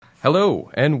Hello,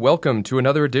 and welcome to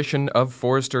another edition of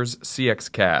Forrester's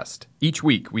CX Cast. Each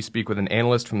week, we speak with an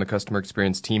analyst from the customer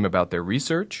experience team about their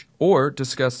research or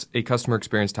discuss a customer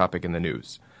experience topic in the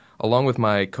news. Along with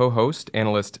my co-host,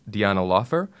 analyst Deanna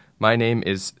Laufer, my name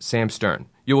is Sam Stern.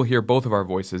 You will hear both of our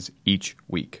voices each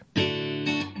week.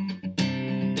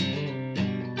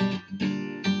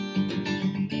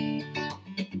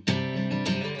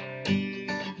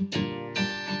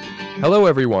 Hello,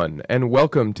 everyone, and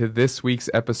welcome to this week's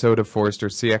episode of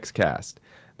Forrester's CX Cast.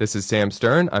 This is Sam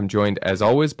Stern. I'm joined, as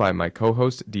always, by my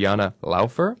co-host, Deanna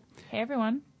Laufer. Hey,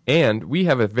 everyone. And we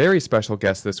have a very special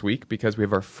guest this week because we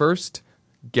have our first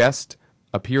guest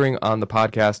appearing on the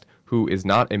podcast who is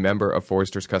not a member of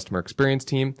Forrester's customer experience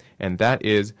team, and that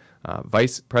is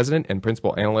Vice President and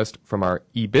Principal Analyst from our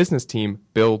e-business team,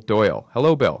 Bill Doyle.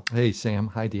 Hello, Bill. Hey, Sam.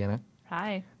 Hi, Deanna.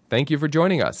 Hi. Thank you for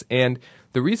joining us. And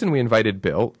the reason we invited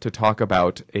Bill to talk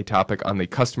about a topic on the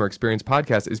Customer Experience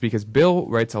podcast is because Bill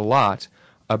writes a lot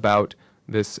about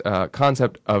this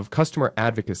concept of customer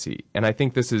advocacy. And I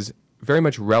think this is very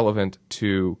much relevant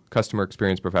to customer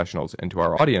experience professionals and to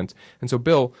our audience. And so,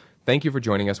 Bill, thank you for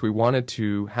joining us. We wanted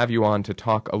to have you on to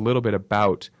talk a little bit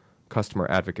about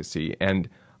customer advocacy. And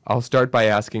I'll start by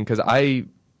asking, because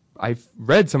I've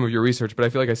read some of your research, but I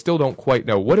feel like I still don't quite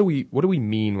know. What do we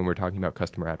mean when we're talking about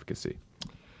customer advocacy?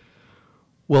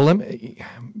 Well,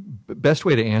 best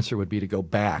way to answer would be to go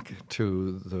back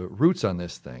to the roots on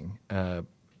this thing.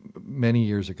 Many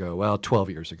years ago, 12,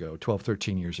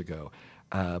 13 years ago,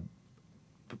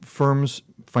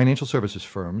 financial services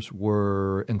firms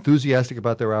were enthusiastic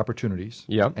about their opportunities.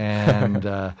 Yep.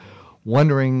 And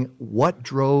wondering what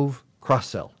drove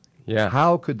cross-sell. Yeah.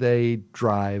 How could they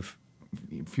drive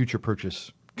future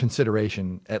purchase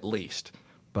consideration at least,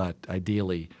 but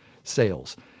ideally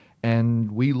sales.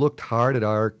 And we looked hard at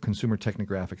our consumer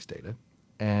technographics data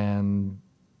and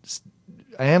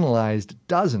analyzed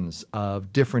dozens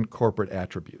of different corporate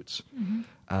attributes.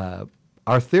 Mm-hmm.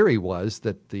 Our theory was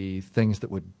that the things that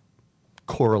would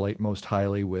correlate most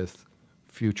highly with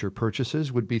future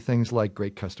purchases would be things like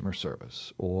great customer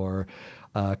service or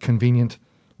convenient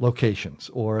locations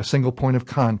or a single point of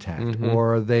contact, mm-hmm.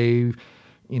 or they,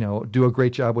 do a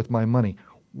great job with my money.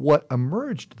 What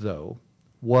emerged, though,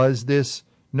 was this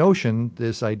notion,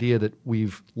 this idea that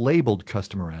we've labeled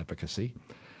customer advocacy,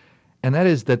 and that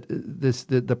is that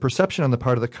the perception on the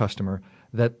part of the customer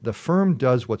that the firm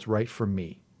does what's right for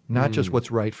me, not just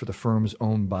what's right for the firm's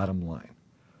own bottom line.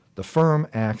 The firm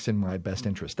acts in my best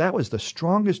interest. That was the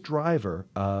strongest driver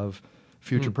of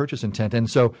future purchase intent. And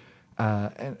so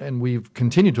and we've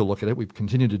continued to look at it. We've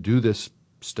continued to do this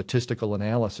statistical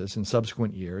analysis in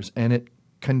subsequent years, and it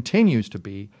continues to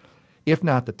be, if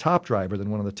not the top driver, then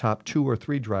one of the top 2 or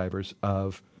 3 drivers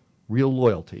of real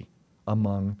loyalty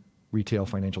among retail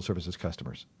financial services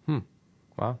customers.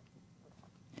 Wow.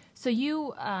 So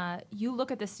you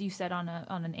look at this, you said, on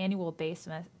an annual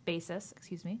basis.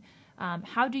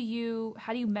 How do you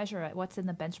measure it? What's in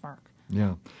the benchmark?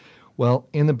 Yeah. Well,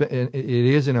 it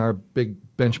is in our big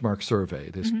benchmark survey,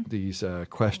 these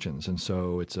questions, and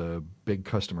so it's a big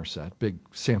customer set, big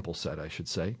sample set, I should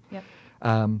say. Yep.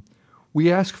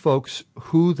 We ask folks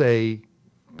who they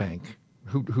bank,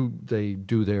 who they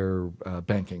do their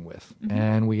banking with,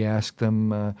 and we ask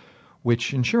them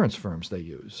which insurance firms they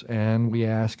use, and we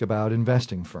ask about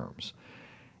investing firms.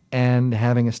 And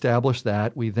having established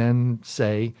that, we then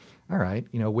say, all right,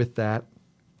 with that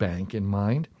bank in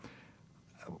mind,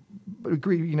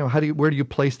 agree, where do you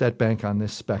place that bank on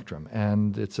this spectrum?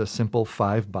 And it's a simple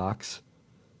 5-box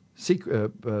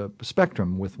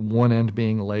spectrum, with one end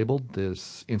being labeled,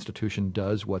 this institution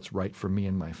does what's right for me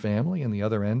and my family, and the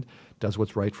other end does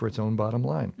what's right for its own bottom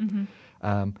line.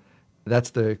 Mm-hmm.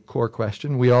 That's the core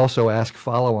question. We also ask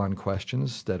follow-on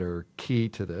questions that are key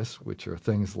to this, which are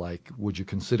things like, would you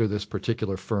consider this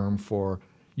particular firm for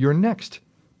your next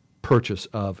purchase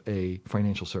of a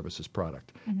financial services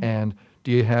product? Mm-hmm. And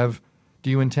do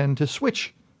you intend to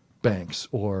switch banks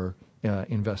or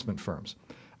investment firms?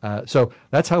 So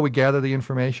that's how we gather the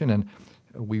information, and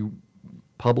we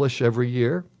publish every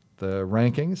year the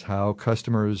rankings, how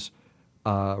customers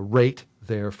rate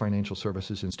their financial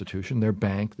services institution, their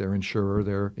bank, their insurer,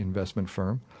 their investment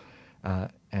firm.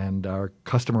 And our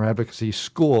customer advocacy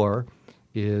score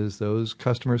is those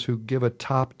customers who give a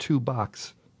top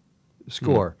 2-box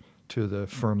score to the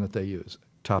firm that they use.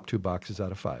 Top 2 boxes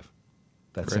out of 5.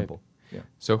 That's Great. simple. Yeah.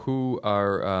 So who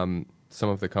are some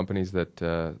of the companies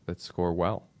that score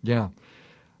well? Yeah.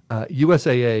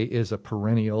 USAA is a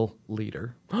perennial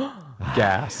leader.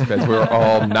 Gasp, as we're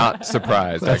all not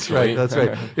surprised, That's actually. right. That's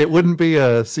right. It wouldn't be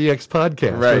a CX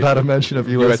podcast Right. without a mention of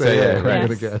USAA. I'm right. going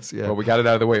to Yes. guess. Yeah. Well, we got it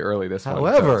out of the way early this one, so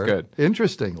However, it's good.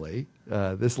 interestingly,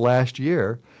 this last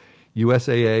year,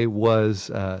 USAA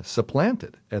was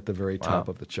supplanted at the very top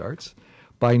of the charts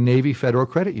by Navy Federal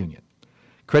Credit Union.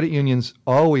 Credit unions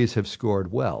always have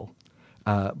scored well,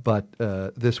 but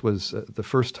this was the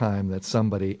first time that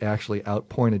somebody actually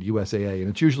outpointed USAA, and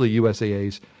it's usually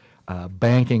USAA's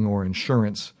banking or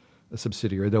insurance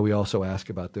subsidiary, though we also ask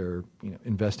about their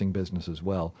investing business as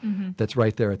well. That's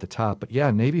right there at the top. But yeah,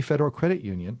 Navy Federal Credit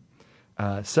Union,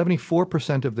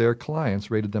 74% of their clients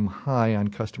rated them high on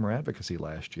customer advocacy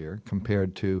last year,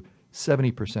 compared to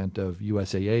 70% of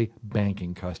USAA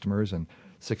banking customers and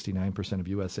 69% of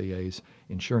USAA's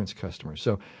insurance customers.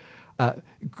 So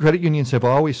credit unions have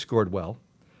always scored well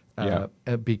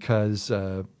because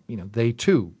they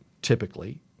too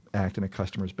typically act in a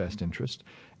customer's best interest,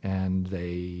 and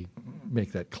they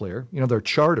make that clear. They're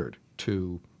chartered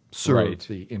to serve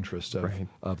the interests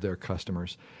of their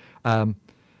customers. And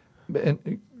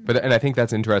I think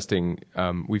that's interesting.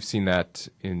 We've seen that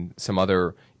in some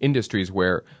other industries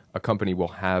where a company will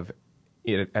have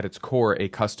at its core a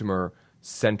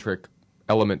customer-centric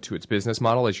element to its business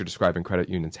model, as you're describing credit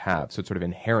unions have. So it's sort of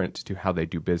inherent to how they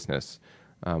do business,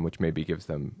 which maybe gives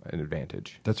them an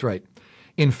advantage. That's right.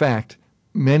 In fact,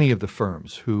 many of the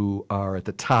firms who are at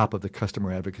the top of the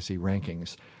customer advocacy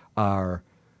rankings are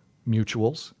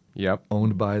mutuals,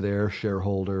 owned by their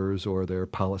shareholders or their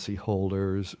policy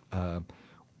holders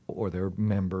or their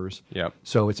members.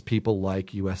 So it's people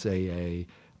like USAA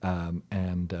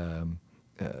and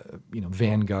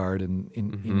Vanguard in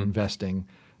investing,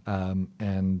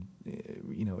 and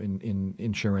in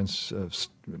insurance.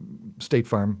 State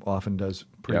Farm often does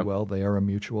pretty well. They are a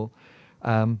mutual.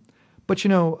 But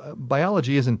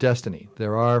biology isn't destiny.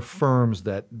 There are firms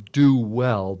that do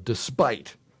well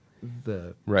despite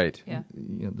the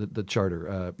the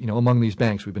charter. Among these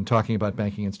banks, we've been talking about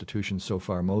banking institutions so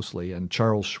far mostly, and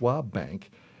Charles Schwab Bank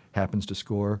happens to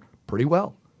score pretty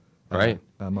well.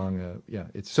 Among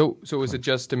it's so is it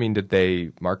just? Did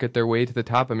they market their way to the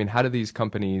top? How do these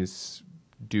companies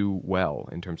do well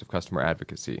in terms of customer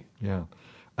advocacy? Yeah.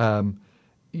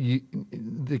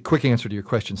 The quick answer to your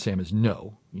question, Sam, is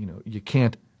no. You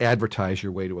can't advertise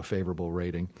your way to a favorable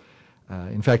rating.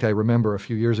 In fact, I remember a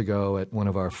few years ago at one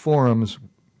of our forums,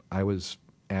 I was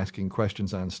asking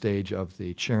questions on stage of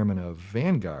the chairman of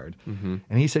Vanguard, and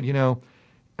he said,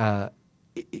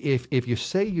 if you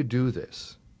say you do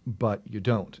this, but you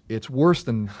don't, it's worse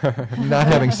than not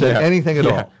having said anything at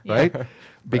all, right?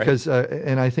 Because,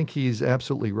 and I think he's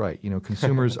absolutely right.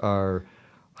 Consumers are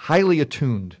highly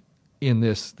attuned in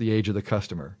the age of the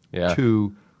customer,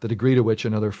 to the degree to which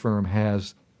another firm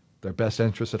has their best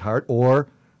interests at heart, or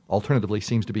alternatively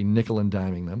seems to be nickel and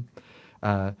diming them.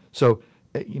 So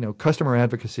customer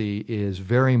advocacy is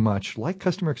very much like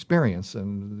customer experience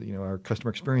and our customer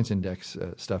experience index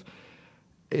stuff.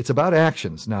 It's about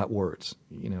actions, not words.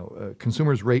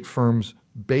 Consumers rate firms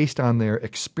based on their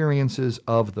experiences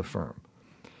of the firm.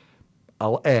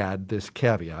 I'll add this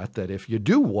caveat that if you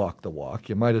do walk the walk,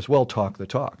 you might as well talk the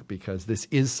talk, because this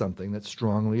is something that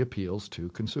strongly appeals to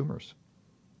consumers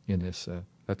in this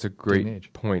That's a great day and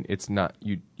age. point. It's not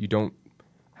you don't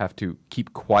have to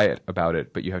keep quiet about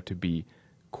it, but you have to be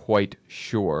quite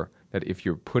sure that if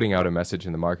you're putting out a message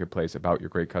in the marketplace about your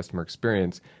great customer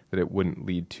experience, that it wouldn't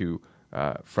lead to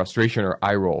frustration or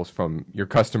eye rolls from your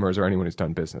customers or anyone who's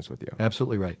done business with you.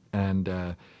 Absolutely right. And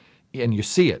you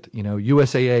see it.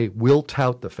 USAA will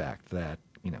tout the fact that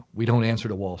we don't answer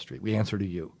to Wall Street, we answer to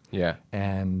you. Yeah.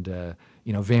 And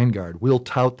Vanguard will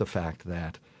tout the fact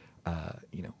that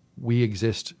we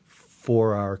exist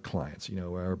for our clients.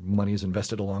 Our money is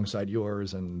invested alongside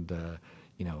yours, and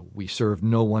we serve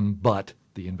no one but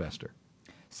the investor.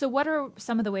 So what are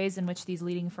some of the ways in which these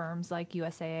leading firms like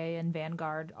USAA and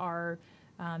Vanguard are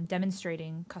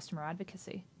demonstrating customer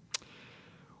advocacy?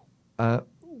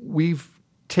 We've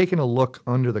taken a look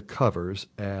under the covers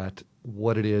at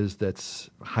what it is that's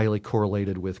highly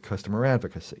correlated with customer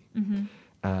advocacy.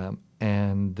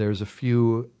 And there's a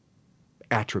few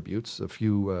attributes, a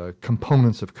few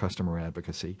components of customer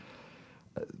advocacy,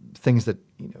 things that,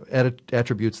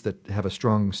 attributes that have a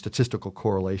strong statistical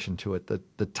correlation to it.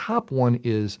 The top one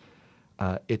is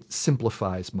it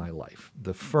simplifies my life.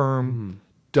 The firm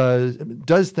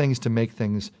does things to make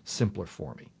things simpler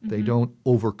for me. They don't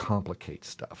overcomplicate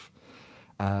stuff.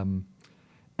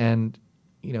 And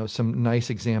some nice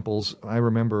examples. I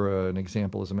remember an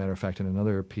example, as a matter of fact, in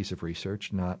another piece of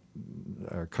research, not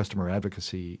our customer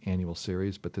advocacy annual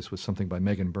series, but this was something by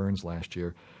Megan Burns last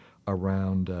year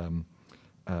around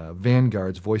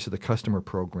Vanguard's Voice of the Customer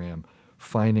program,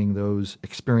 finding those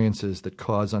experiences that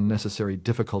cause unnecessary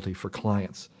difficulty for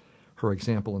clients. Her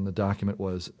example in the document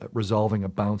was resolving a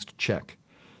bounced check.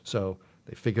 So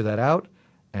they figure that out,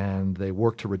 and they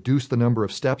work to reduce the number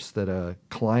of steps that a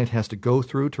client has to go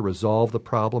through to resolve the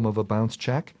problem of a bounced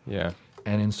check. Yeah.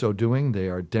 And in so doing, they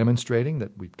are demonstrating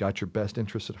that we've got your best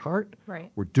interests at heart.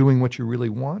 Right. We're doing what you really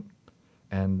want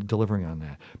and delivering on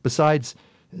that. Besides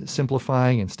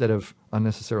simplifying, instead of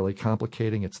unnecessarily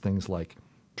complicating, it's things like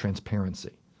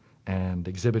transparency and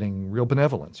exhibiting real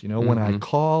benevolence. When I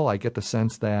call, I get the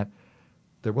sense that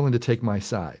they're willing to take my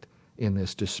side in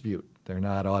this dispute. They're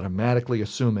not automatically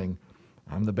assuming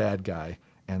I'm the bad guy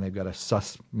and they've got to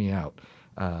suss me out.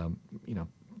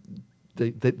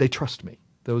 They trust me.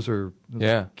 Those are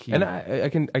key. And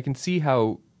I can see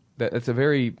how that's a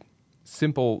very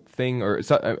simple thing, or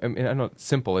I don't know,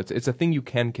 simple. It's a thing you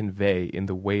can convey in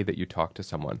the way that you talk to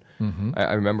someone. Mm-hmm.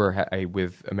 I remember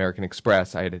with American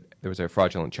Express, there was a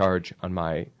fraudulent charge on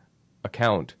my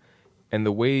account, and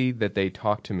the way that they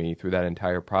talked to me through that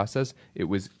entire process, it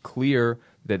was clear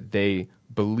that they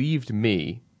believed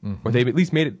me. Mm-hmm. Or they at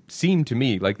least made it seem to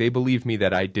me like they believed me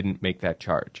that I didn't make that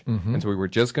charge. Mm-hmm. And so we were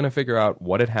just going to figure out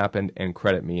what had happened and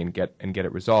credit me and get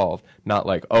it resolved. Not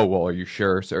like, oh, well, are you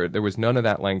sure, sir? There was none of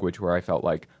that language where I felt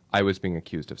like I was being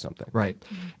accused of something. Right.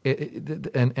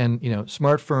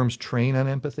 Smart firms train on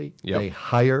empathy. Yep. They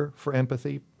hire for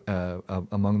empathy.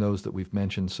 Among those that we've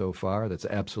mentioned so far, that's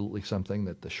absolutely something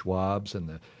that the Schwabs and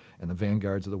the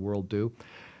Vanguards of the world do.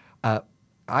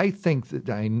 I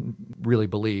really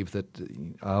believe that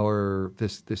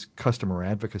this customer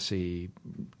advocacy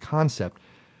concept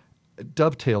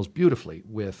dovetails beautifully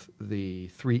with the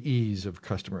 3 E's of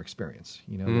customer experience.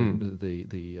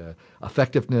 The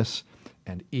effectiveness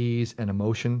and ease and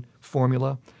emotion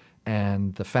formula,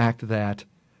 and the fact that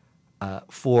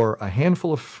for a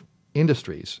handful of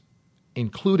industries,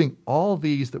 including all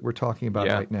these that we're talking about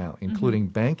right now, including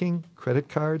banking, credit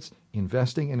cards,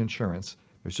 investing, and insurance.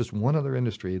 There's just one other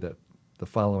industry that the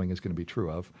following is going to be true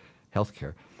of: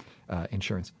 healthcare,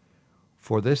 insurance.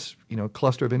 For this,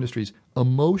 cluster of industries,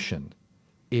 emotion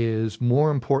is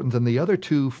more important than the other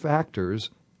 2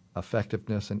 factors,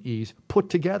 effectiveness and ease,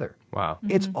 put together. Wow. Mm-hmm.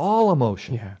 It's all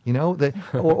emotion. Yeah.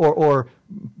 Or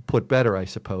put better, I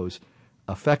suppose,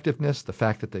 effectiveness, the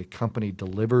fact that the company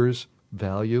delivers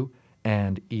value,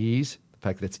 and ease, the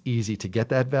fact that it's easy to get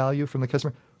that value from the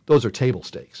customer. Those are table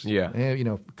stakes. Yeah.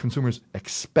 And, consumers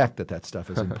expect that stuff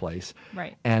is in place.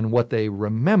 Right. And what they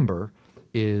remember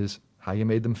is how you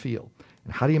made them feel.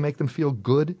 And how do you make them feel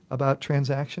good about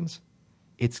transactions?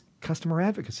 It's customer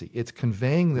advocacy. It's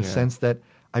conveying the sense that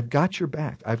I've got your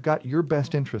back. I've got your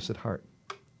best interests at heart.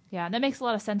 Yeah, and that makes a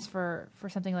lot of sense for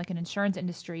something like an insurance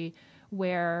industry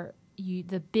where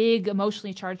the big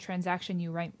emotionally charged transaction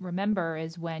you remember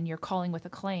is when you're calling with a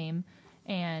claim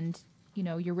and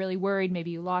you're really worried,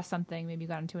 maybe you lost something, maybe you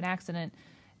got into an accident,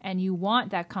 and you want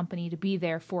that company to be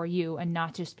there for you and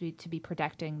not just to be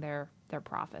protecting their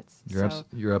profits.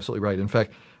 You're absolutely right. In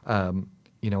fact,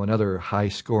 another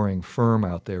high-scoring firm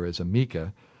out there is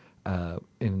Amica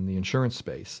in the insurance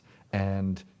space,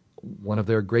 and one of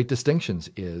their great distinctions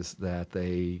is that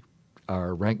they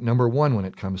are ranked number 1 when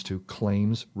it comes to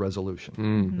claims resolution.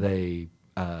 Mm-hmm.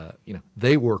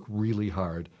 They work really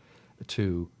hard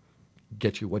to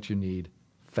get you what you need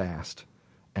fast.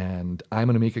 And I'm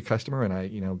an Amica customer, and I,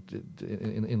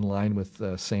 in line with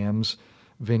Sam's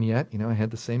vignette, I had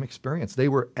the same experience. They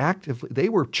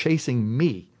were chasing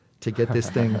me to get this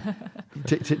thing,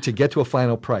 to get to a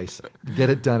final price, get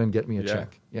it done, and get me a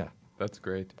check. Yeah, that's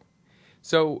great.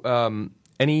 So,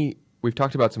 we've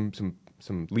talked about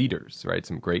some leaders, right?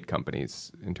 Some great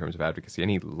companies in terms of advocacy.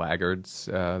 Any laggards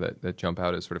that jump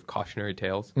out as sort of cautionary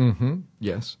tales? Mm-hmm.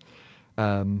 Yes.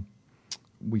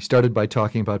 We started by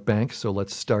talking about banks, so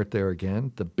let's start there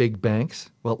again. The big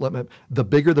banks. Well, the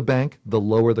bigger the bank, the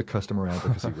lower the customer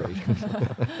advocacy rate.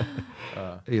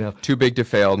 Too big to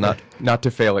fail, not to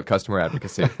fail at customer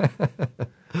advocacy.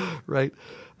 Right.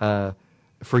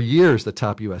 For years, the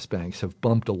top U.S. banks have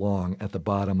bumped along at the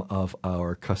bottom of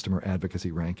our customer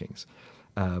advocacy rankings.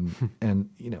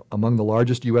 And, among the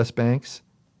largest U.S. banks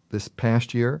this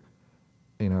past year,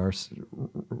 in our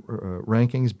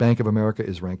rankings, Bank of America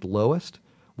is ranked lowest.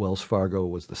 Wells Fargo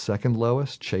was the 2nd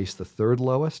lowest. Chase the 3rd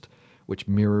lowest, which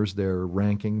mirrors their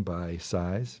ranking by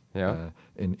size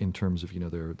in terms of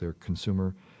their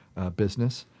consumer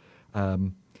business.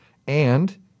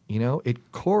 And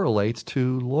it correlates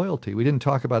to loyalty. We didn't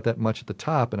talk about that much at the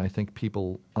top, and I think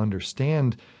people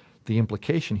understand the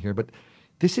implication here. But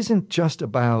this isn't just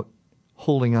about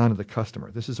holding on to the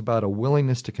customer. This is about a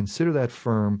willingness to consider that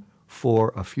firm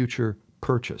for a future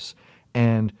purchase.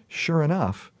 And sure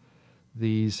enough,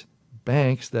 these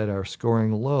banks that are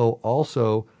scoring low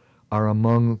also are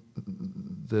among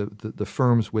the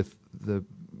firms with the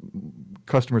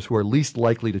customers who are least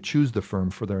likely to choose the firm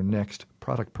for their next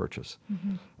product purchase.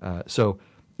 So,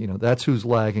 that's who's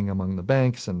lagging among the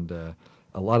banks, and a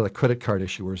lot of the credit card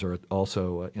issuers are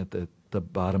also at the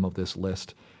bottom of this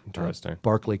list. Interesting.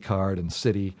 Barclaycard and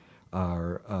Citi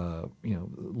are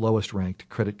lowest ranked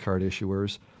credit card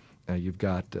issuers. You've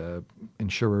got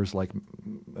insurers like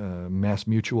Mass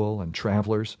Mutual and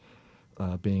Travelers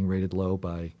being rated low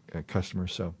by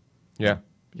customers. So, yeah,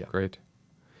 yeah, great.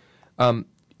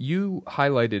 You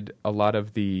highlighted a lot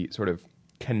of the sort of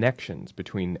connections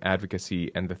between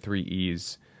advocacy and the 3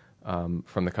 E's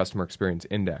from the Customer Experience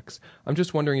Index. I'm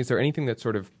just wondering, is there anything that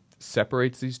sort of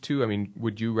separates these two? I mean,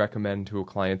 would you recommend to a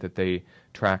client that they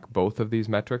track both of these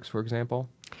metrics, for example?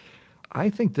 I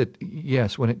think that,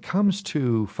 yes, when it comes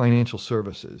to financial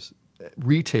services,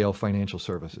 retail financial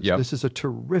services, Yep. This is a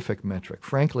terrific metric.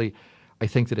 Frankly, I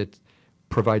think that it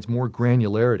provides more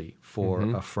granularity for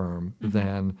a firm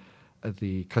than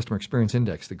the Customer Experience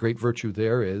Index. The great virtue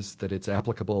there is that it's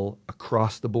applicable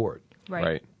across the board.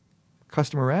 Right.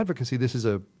 Customer advocacy, this is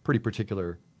a pretty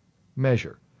particular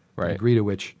measure, the Right. degree to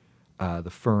which the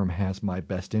firm has my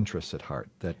best interests at heart.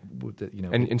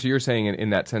 And so you're saying in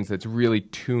that sense that's really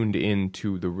tuned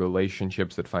into the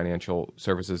relationships that financial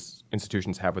services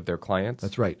institutions have with their clients?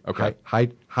 That's right. Okay.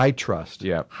 High trust,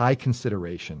 Yeah. high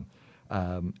consideration,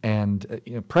 and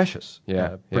precious,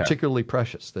 Yeah. particularly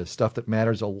precious, the stuff that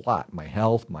matters a lot, my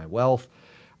health, my wealth.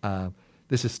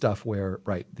 This is stuff where,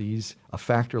 a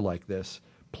factor like this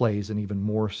plays an even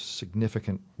more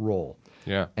significant role.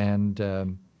 Yeah. And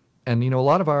a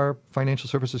lot of our financial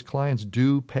services clients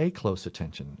do pay close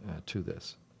attention to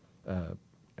this.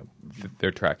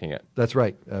 They're tracking it. That's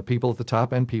right. People at the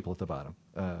top and people at the bottom.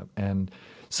 And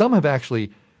some have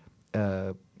actually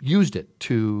used it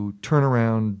to turn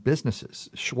around businesses.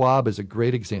 Schwab is a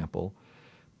great example.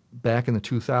 Back in the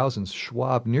 2000s,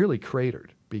 Schwab nearly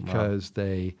cratered because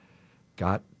they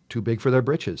got too big for their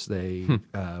britches. They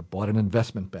bought an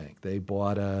investment bank. They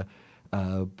bought a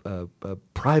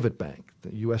private bank,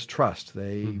 the U.S. Trust.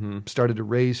 They started to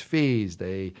raise fees.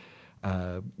 They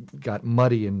got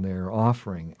muddy in their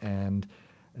offering, and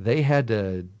they had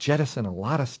to jettison a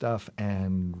lot of stuff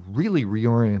and really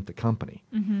reorient the company.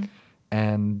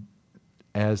 And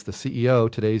as the CEO,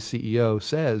 today's CEO,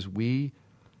 says, we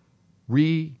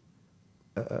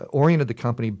oriented the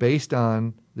company based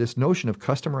on this notion of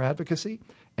customer advocacy,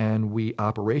 and we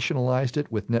operationalized it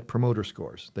with net promoter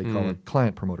scores. They call it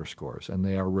client promoter scores, and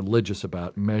they are religious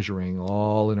about measuring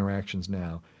all interactions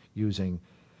now using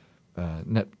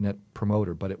net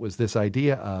promoter. But it was this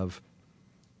idea of,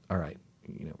 all right,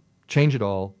 change it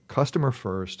all, customer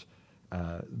first,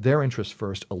 their interests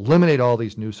first, eliminate all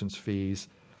these nuisance fees,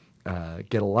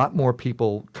 get a lot more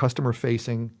people,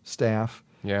 customer-facing staff.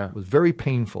 Yeah. It was very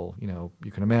painful.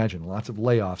 You can imagine lots of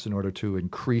layoffs in order to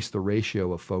increase the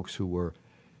ratio of folks who were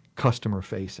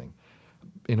customer-facing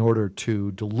in order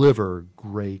to deliver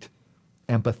great,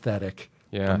 empathetic,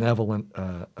 benevolent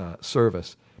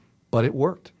service. But it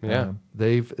worked. Yeah.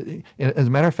 As a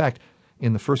matter of fact,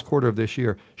 in the first quarter of this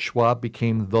year, Schwab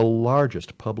became the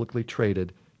largest publicly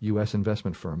traded U.S.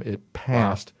 investment firm. It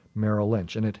passed Merrill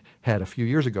Lynch, and it had a few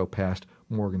years ago passed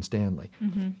Morgan Stanley.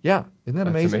 Yeah, isn't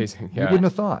that That's amazing? Yeah. You wouldn't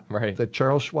have thought that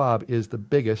Charles Schwab is the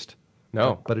biggest.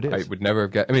 No, but it is. I would never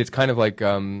have guessed. I mean, it's kind of like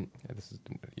this is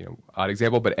odd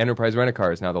example, but Enterprise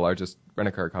Rent-A-Car is now the largest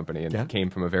rent-a-car company, and it came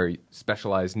from a very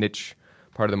specialized niche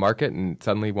part of the market, and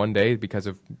suddenly one day,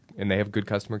 and they have good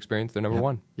customer experience, they're number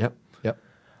one. Yep.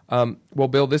 Well,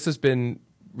 Bill, this has been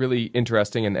really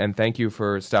interesting, and thank you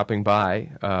for stopping by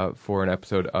for an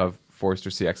episode of Forrester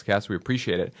CX Cast. We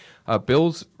appreciate it.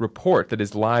 Bill's report that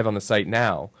is live on the site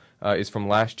now is from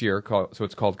last year, so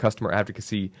it's called Customer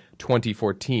Advocacy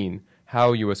 2014,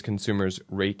 How U.S. Consumers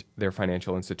Rate Their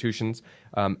Financial Institutions.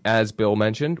 As Bill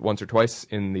mentioned once or twice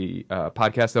in the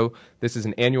podcast, though, this is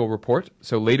an annual report,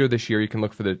 so later this year you can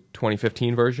look for the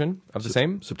 2015 version of the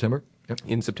same. September. Yep.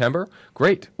 In September.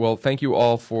 Great. Well, thank you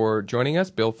all for joining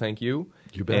us. Bill, thank you.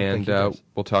 You bet. And Thank you, guys.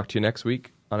 we'll talk to you next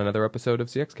week on another episode of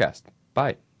CX Cast.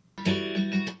 Bye.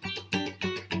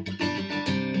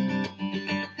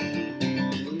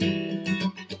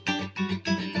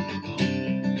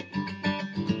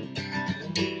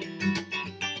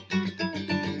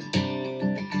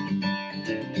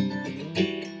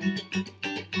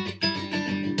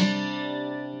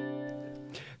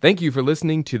 Thank you for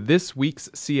listening to this week's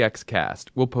CX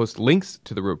Cast. We'll post links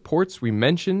to the reports we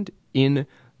mentioned in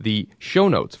the show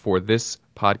notes for this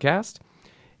podcast.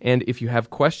 And if you have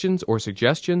questions or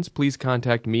suggestions, please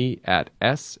contact me at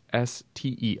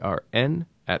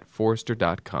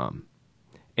sstern@forrester.com.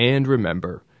 And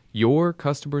remember, your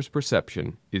customer's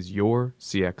perception is your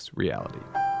CX reality.